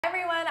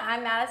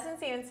I'm Madison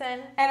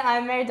Stevenson. And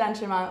I'm Mary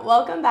Denchemont.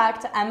 Welcome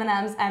back to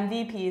M&M's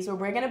MVPs, where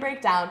we're going to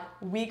break down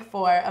Week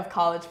 4 of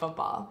college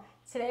football.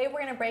 Today we're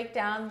going to break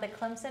down the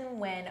Clemson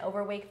win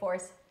over Wake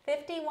Forest,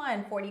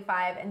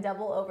 51-45 in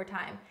double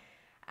overtime.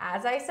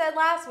 As I said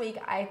last week,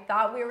 I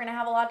thought we were going to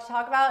have a lot to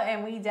talk about,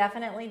 and we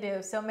definitely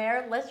do. So,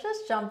 Mary, let's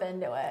just jump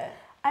into it.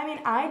 I mean,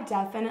 I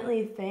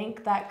definitely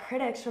think that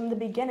critics from the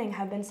beginning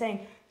have been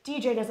saying,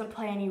 DJ doesn't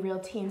play any real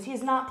teams.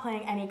 He's not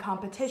playing any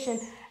competition.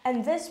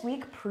 And this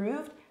week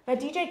proved that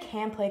DJ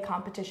can play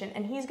competition,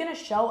 and he's going to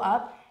show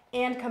up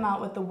and come out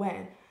with the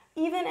win.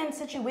 Even in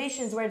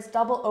situations where it's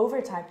double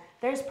overtime,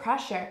 there's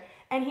pressure,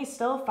 and he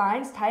still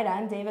finds tight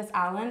end Davis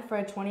Allen for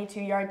a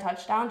 22-yard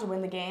touchdown to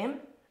win the game.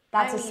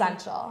 That's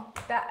essential.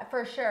 That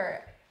for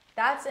sure.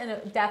 That's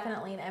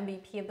definitely an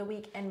MVP of the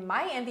week. And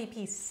my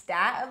MVP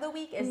stat of the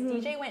week is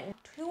DJ went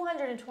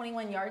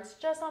 221 yards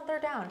just on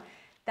third down.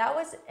 That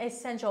was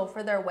essential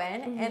for their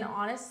win. And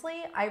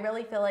honestly, I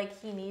really feel like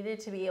he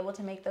needed to be able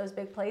to make those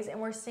big plays. And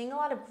we're seeing a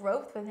lot of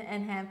growth in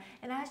him.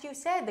 And as you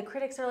said, the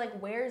critics are like,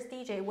 where's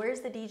DJ?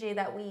 Where's the DJ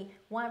that we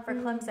want for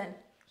Clemson?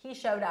 He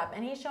showed up,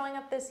 and he's showing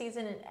up this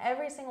season in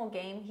every single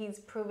game. He's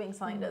proving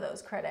something to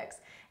those critics.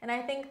 And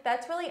I think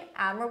that's really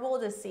admirable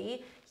to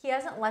see. He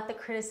hasn't let the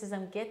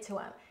criticism get to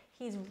him.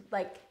 He's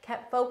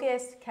kept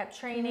focused, kept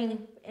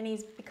training, and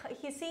he's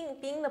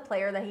being the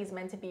player that he's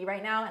meant to be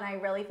right now. And I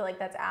really feel like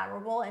that's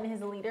admirable, and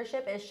his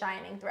leadership is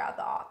shining throughout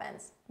the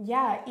offense.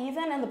 Yeah,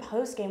 even in the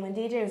post game when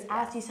DJ was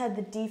asked, he said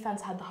the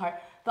defense had the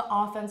heart, the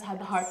offense had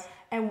the heart,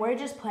 and we're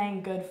just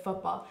playing good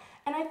football.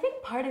 And I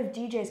think part of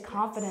DJ's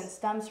confidence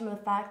stems from the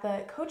fact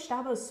that Coach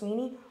Dabo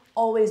Swinney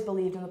always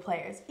believed in the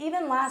players.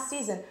 Even last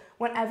season,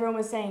 when everyone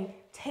was saying,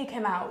 take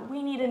him out,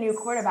 we need a new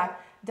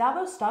quarterback,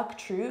 Dabo stuck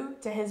true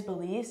to his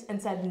beliefs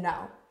and said,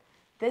 no,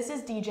 this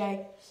is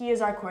DJ, he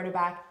is our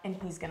quarterback, and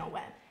he's going to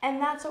win. And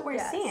that's what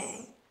we're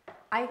seeing.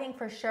 I think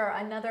for sure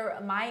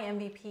my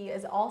MVP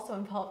is also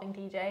involving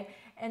DJ,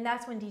 and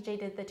that's when DJ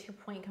did the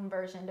 2-point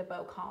conversion to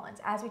Bo Collins.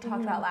 As we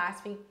talked about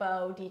last week,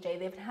 Bo, DJ,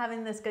 they've been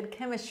having this good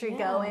chemistry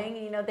going.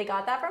 You know, they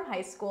got that from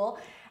high school,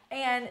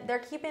 and they're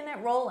keeping it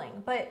rolling.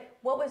 But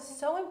what was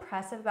so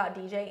impressive about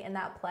DJ in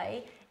that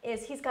play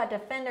is he's got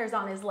defenders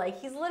on his leg.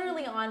 He's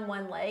literally on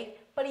one leg,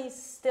 but he's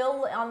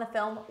still on the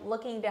film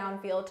looking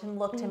downfield to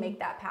look to make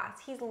that pass.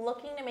 He's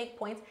looking to make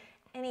points.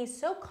 And he's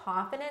so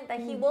confident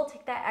that he will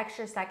take that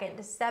extra second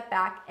to step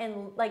back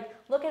and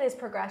look at his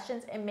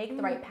progressions and make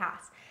the right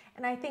pass.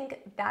 And I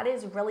think that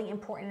is really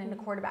important in a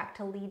quarterback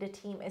to lead a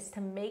team, is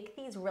to make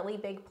these really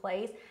big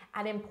plays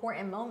at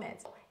important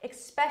moments,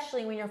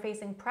 especially when you're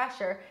facing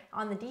pressure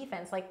on the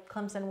defense like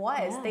Clemson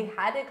was. They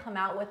had to come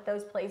out with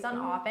those plays on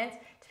offense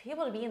to be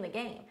able to be in the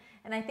game.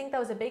 And I think that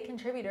was a big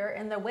contributor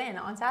in the win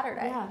on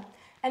Saturday. Yeah.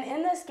 And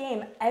in this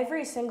game,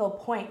 every single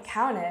point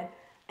counted.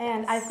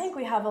 And I think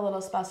we have a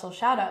little special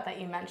shout out that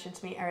you mentioned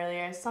to me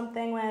earlier.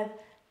 Something with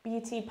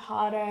BT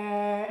Potter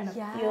and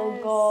a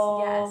field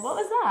goal. Yes. What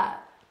was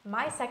that?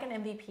 My second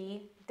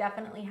MVP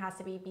definitely has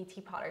to be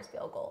BT Potter's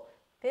field goal.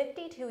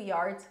 52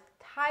 yards,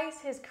 ties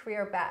his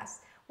career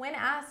best. When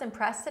asked and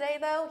pressed today,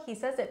 though, he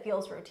says it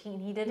feels routine.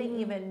 He didn't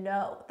even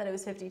know that it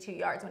was 52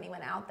 yards when he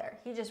went out there.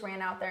 He just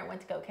ran out there and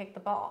went to go kick the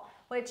ball,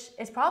 which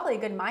is probably a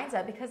good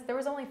mindset because there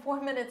was only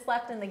 4 minutes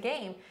left in the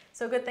game.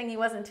 So good thing he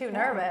wasn't too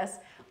nervous.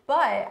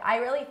 But I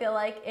really feel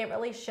like it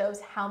really shows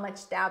how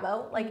much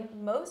Dabo,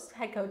 most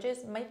head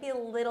coaches, might be a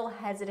little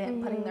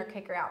hesitant putting their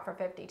kicker out for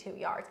 52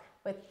 yards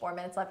with 4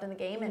 minutes left in the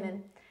game. And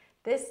then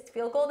this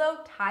field goal, though,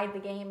 tied the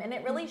game. And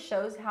it really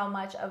shows how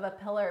much of a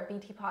pillar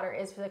BT Potter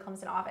is for the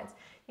Clemson offense.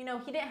 You know,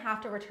 he didn't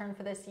have to return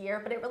for this year,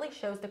 but it really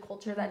shows the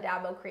culture that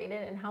Dabo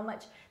created and how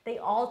much they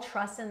all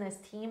trust in this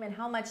team and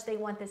how much they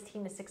want this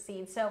team to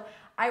succeed. So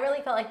I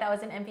really felt like that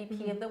was an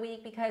MVP of the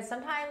week because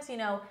sometimes, you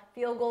know,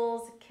 field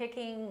goals,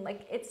 kicking,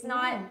 it's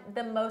not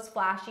the most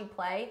flashy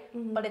play,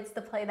 but it's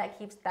the play that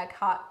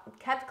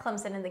kept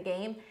Clemson in the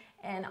game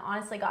and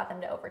honestly got them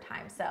to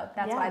overtime. So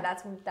that's why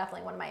that's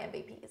definitely one of my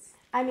MVPs.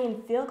 I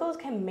mean, field goals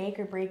can make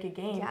or break a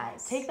game.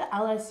 Yes. Take the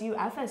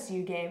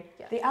LSU-FSU game.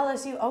 The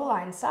LSU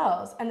O-line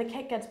sells, and the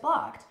kick gets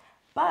blocked.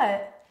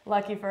 But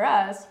lucky for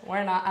us,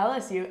 we're not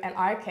LSU, and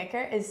our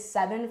kicker is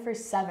 7 for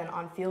 7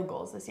 on field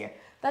goals this year.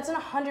 That's an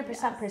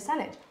 100%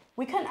 percentage.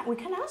 We couldn't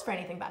ask for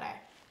anything better.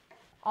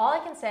 All I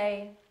can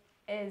say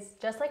is,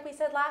 just like we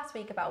said last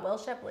week about Will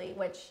Shipley,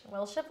 which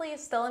Will Shipley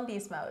is still in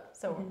beast mode,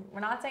 so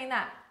we're not saying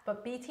that.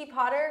 But BT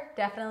Potter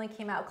definitely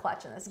came out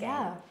clutch in this game.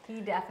 Yeah.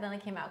 He definitely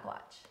came out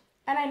clutch.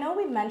 And I know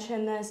we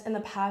mentioned this in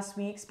the past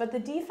weeks, but the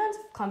defense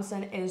of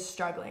Clemson is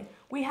struggling.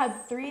 We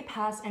had 3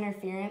 pass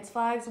interference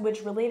flags,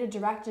 which related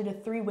directly to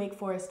 3 Wake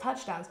Forest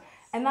touchdowns,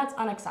 and that's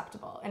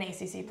unacceptable in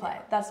ACC play.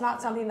 That's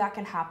not something that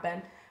can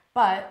happen,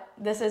 but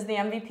this is the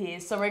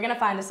MVP, so we're going to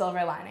find a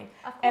silver lining.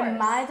 Of course. And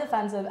my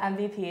defensive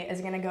MVP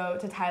is going to go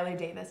to Tyler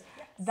Davis.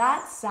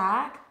 That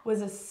sack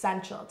was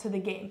essential to the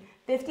game.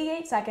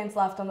 58 seconds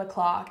left on the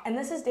clock, and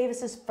this is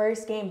Davis's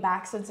first game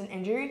back since an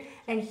injury,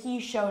 and he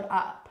showed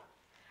up.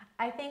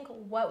 I think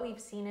what we've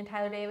seen in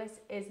Tyler Davis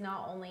is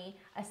not only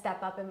a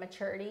step up in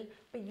maturity,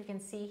 but you can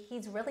see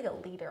he's really a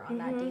leader on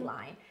that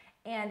D-line.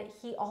 And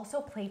he also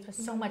plays with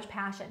so much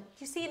passion.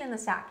 You see it in the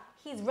sack.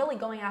 He's really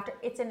going after,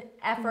 it's an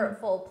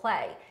effortful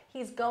play.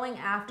 He's going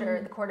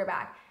after the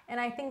quarterback. And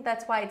I think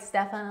that's why it's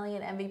definitely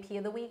an MVP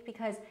of the week,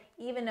 because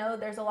even though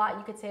there's a lot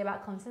you could say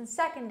about Clemson's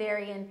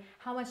secondary and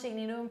how much they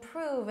need to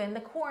improve and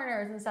the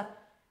corners and stuff,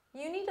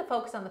 you need to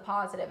focus on the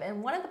positive.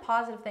 And one of the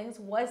positive things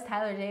was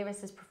Tyler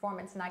Davis's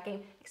performance in that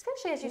game,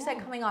 especially as you said,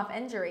 coming off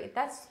injury.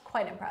 That's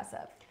quite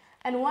impressive.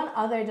 And one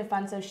other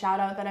defensive shout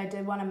out that I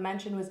did want to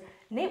mention was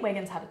Nate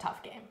Wiggins had a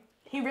tough game.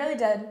 He really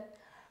did.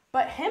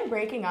 But him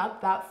breaking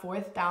up that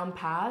 4th down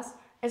pass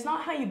is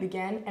not how you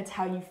begin, it's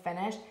how you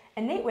finish.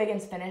 And Nate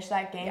Wiggins finished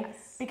that game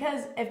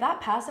because if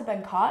that pass had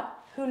been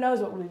caught, who knows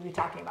what we'd be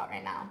talking about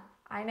right now.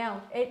 I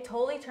know. It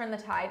totally turned the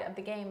tide of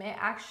the game. It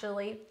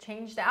actually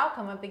changed the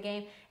outcome of the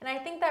game. And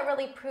I think that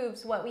really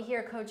proves what we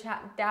hear Coach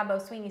Dabo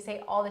Swinney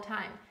say all the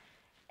time.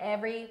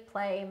 Every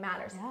play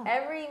matters.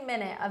 Every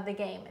minute of the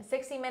game.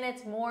 60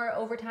 minutes, more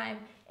overtime,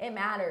 it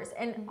matters.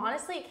 And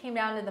honestly, it came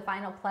down to the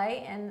final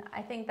play, and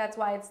I think that's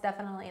why it's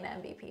definitely an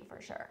MVP for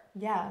sure.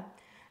 Yeah.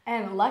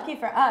 And lucky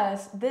for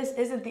us, this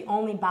isn't the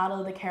only Battle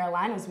of the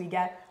Carolinas we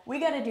get. We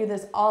got to do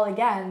this all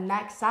again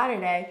next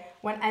Saturday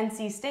when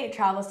NC State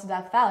travels to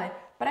Death Valley.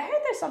 But I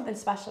heard there's something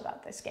special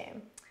about this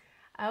game.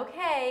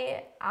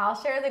 Okay, I'll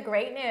share the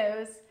great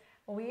news.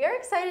 We are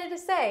excited to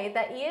say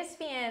that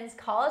ESPN's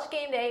College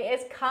Game Day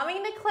is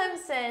coming to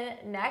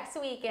Clemson next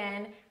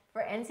weekend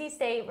for NC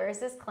State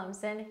versus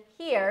Clemson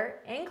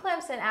here in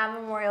Clemson at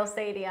Memorial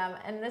Stadium.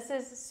 And this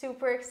is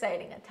super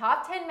exciting. A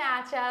top 10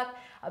 matchup,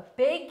 a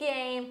big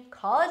game.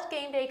 College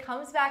Game Day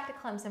comes back to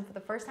Clemson for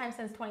the first time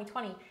since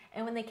 2020.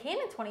 And when they came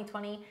in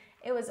 2020,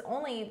 it was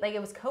only,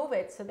 it was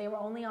COVID, so they were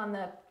only on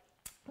the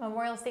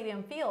Memorial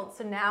Stadium field.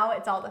 So now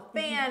it's all the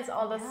fans,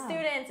 all the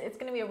students. It's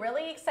going to be a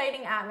really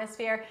exciting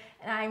atmosphere,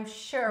 and I'm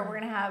sure we're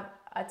going to have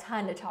a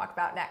ton to talk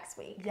about next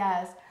week.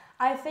 Yes.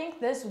 I think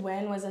this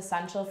win was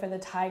essential for the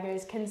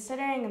Tigers,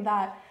 considering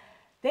that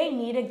they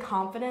needed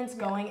confidence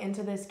going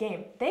into this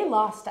game. They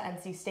lost to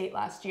NC State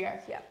last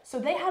year. So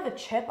they have a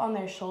chip on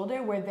their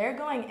shoulder where they're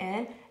going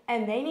in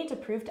and they need to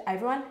prove to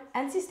everyone,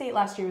 NC State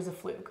last year was a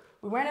fluke.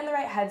 We weren't in the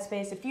right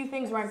headspace. A few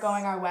things weren't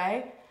going our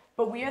way.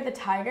 But we are the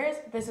Tigers.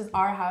 This is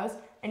our house,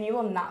 and you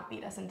will not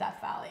beat us in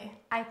Death Valley.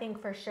 I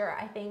think for sure.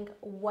 I think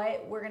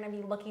what we're going to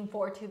be looking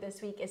forward to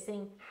this week is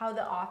seeing how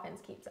the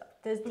offense keeps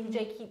up. Does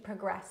DJ keep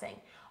progressing?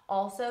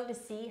 Also, to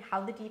see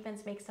how the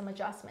defense makes some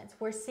adjustments.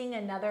 We're seeing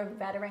another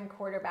veteran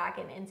quarterback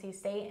in NC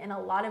State and a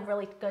lot of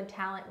really good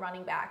talent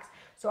running backs.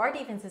 So our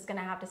defense is going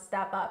to have to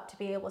step up to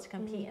be able to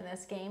compete in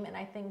this game. And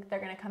I think they're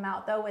going to come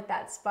out, though, with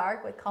that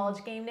spark with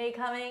College Game Day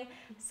coming.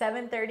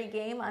 7:30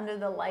 game under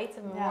the lights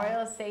of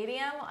Memorial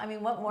Stadium. I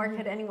mean, what more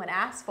could anyone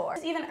ask for?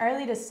 It's even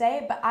early to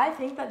say, but I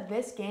think that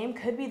this game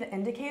could be the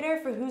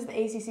indicator for who's the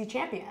ACC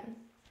champion.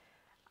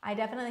 I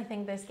definitely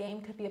think this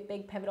game could be a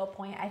big pivotal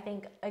point. I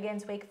think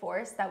against Wake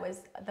Forest, that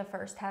was the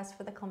first test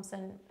for the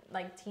Clemson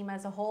team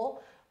as a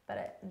whole.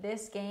 But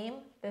this game,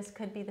 this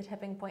could be the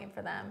tipping point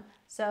for them.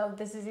 So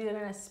this is either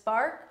going to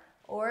spark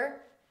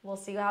or we'll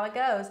see how it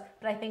goes.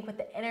 But I think with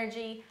the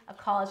energy of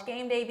College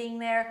Game Day being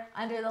there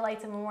under the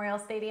lights of Memorial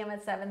Stadium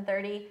at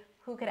 7:30,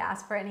 who could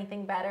ask for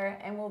anything better?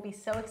 And we'll be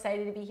so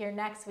excited to be here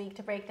next week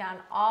to break down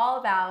all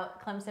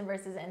about Clemson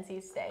versus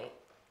NC State.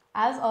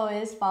 As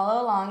always,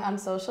 follow along on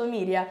social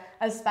media,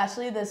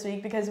 especially this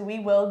week because we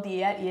will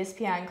be at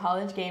ESPN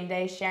College Game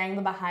Day sharing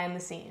the behind the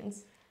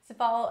scenes. So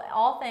follow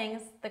all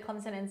things the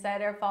Clemson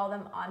Insider. Follow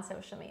them on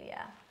social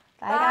media.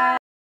 Bye, guys.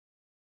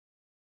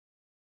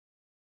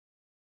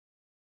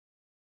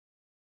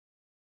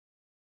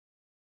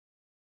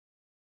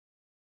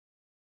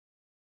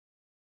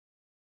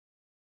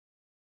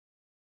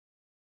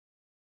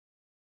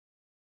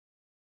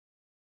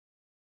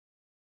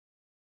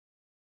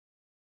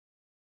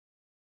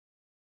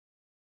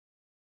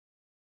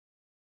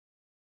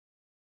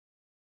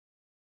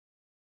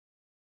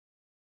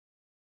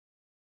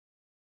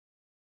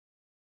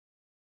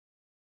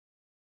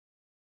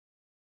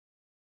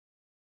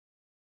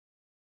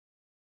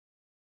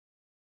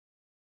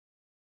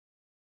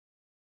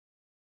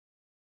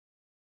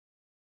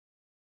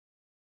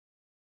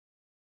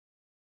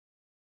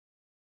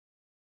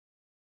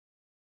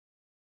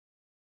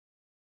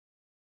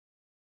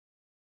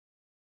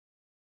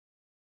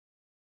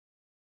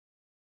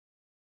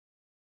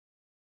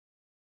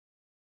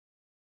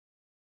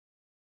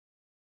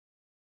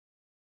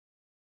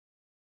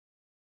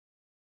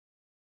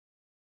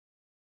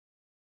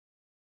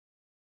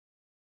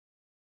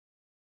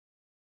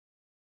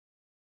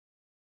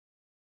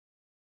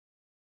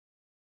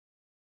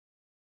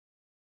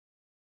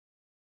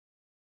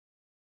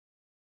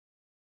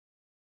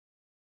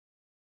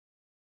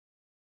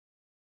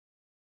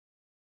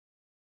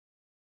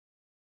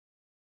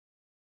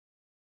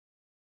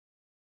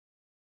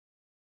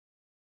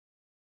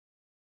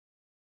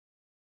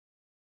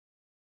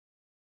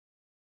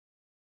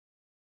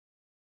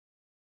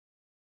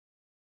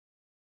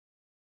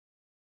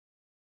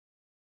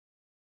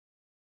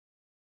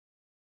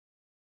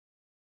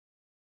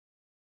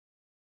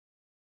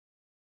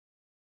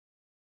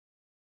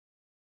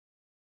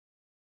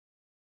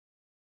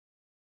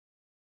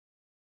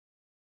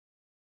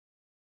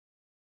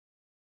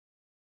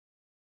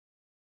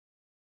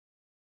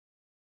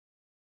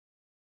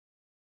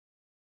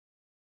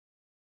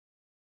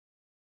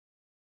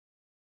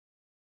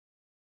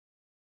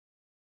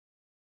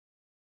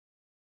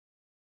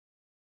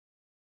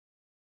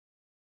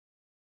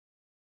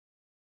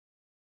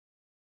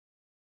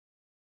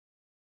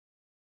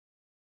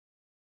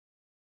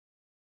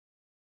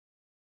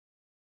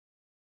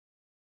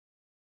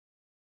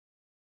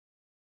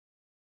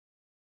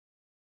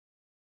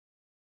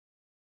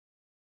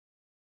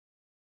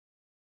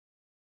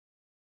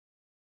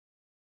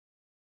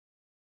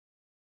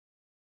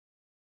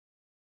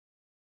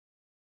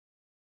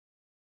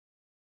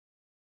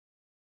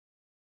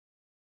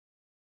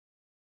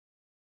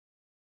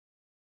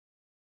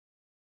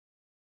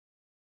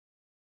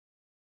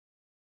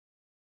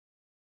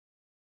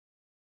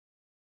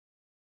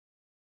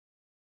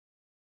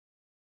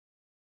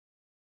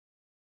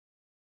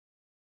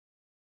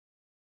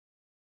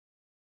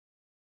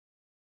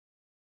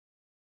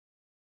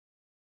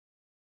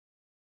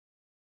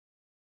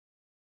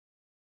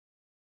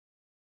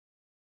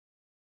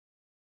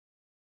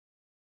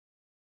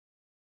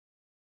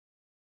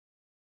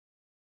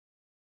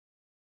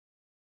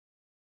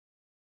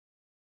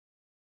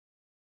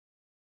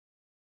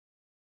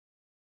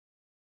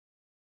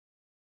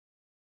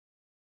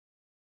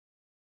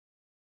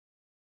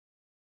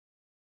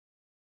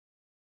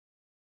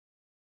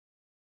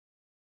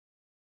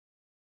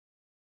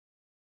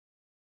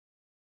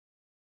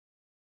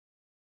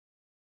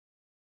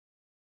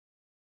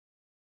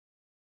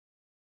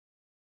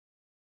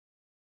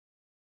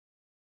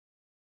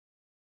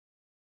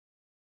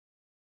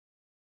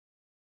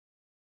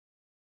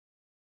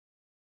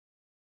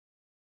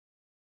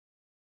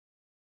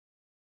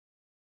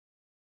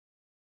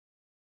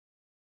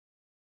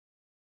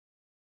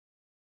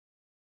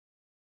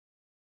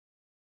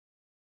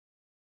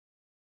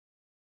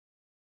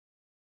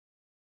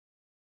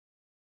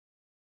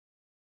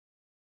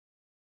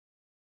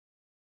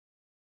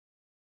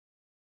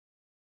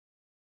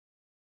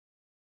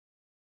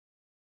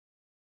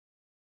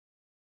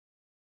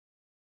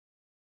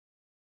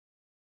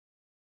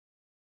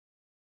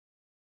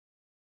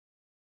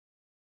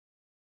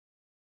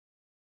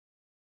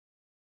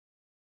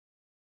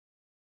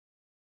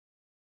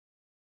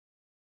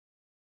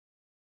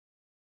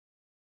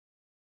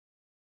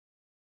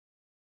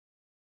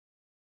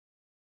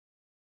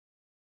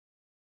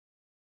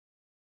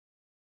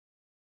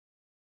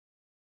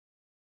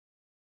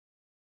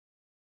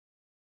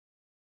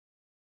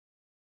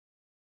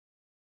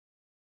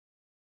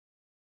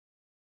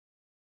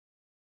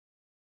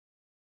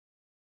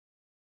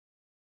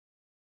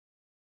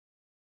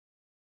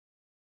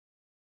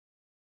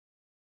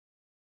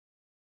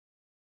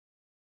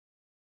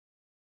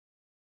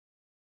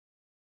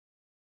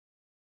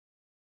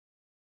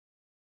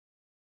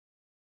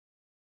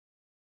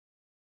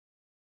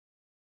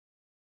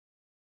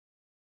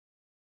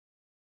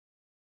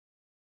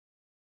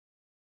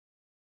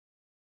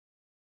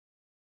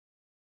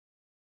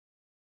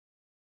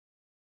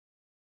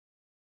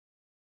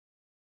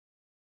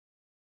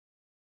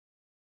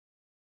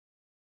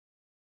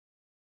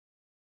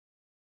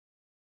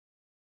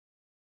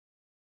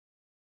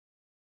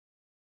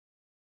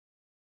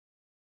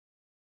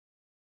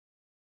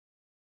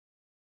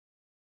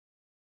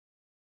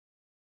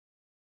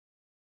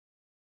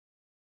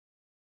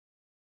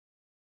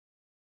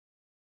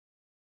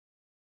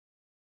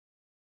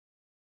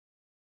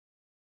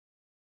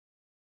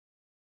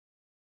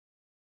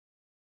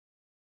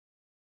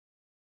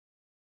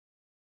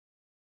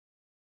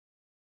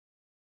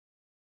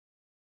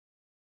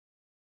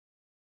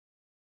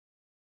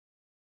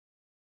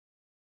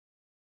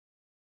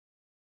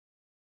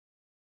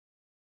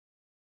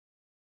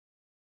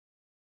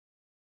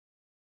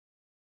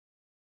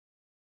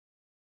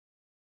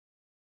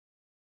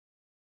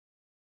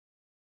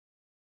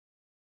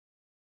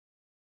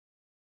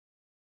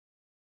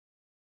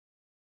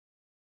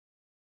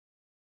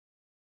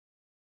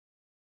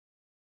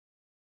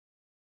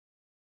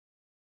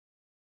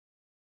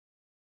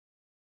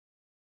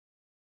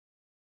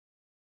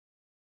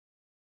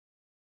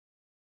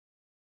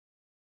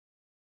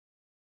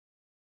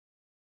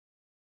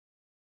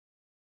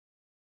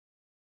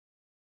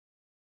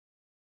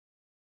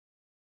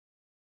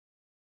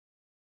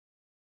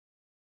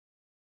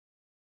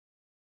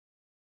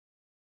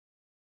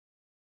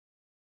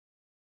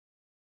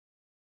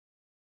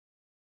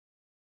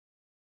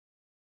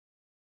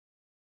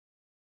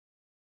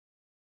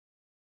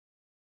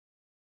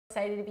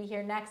 Excited to be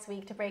here next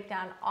week to break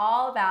down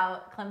all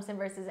about Clemson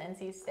versus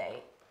NC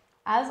State.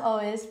 As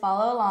always,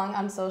 follow along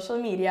on social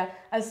media,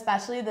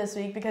 especially this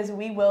week because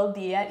we will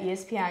be at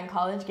ESPN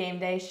College Game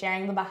Day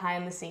sharing the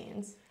behind the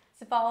scenes.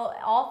 To follow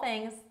all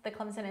things the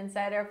Clemson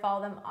Insider,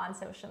 follow them on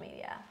social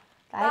media.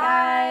 Bye.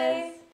 Guys.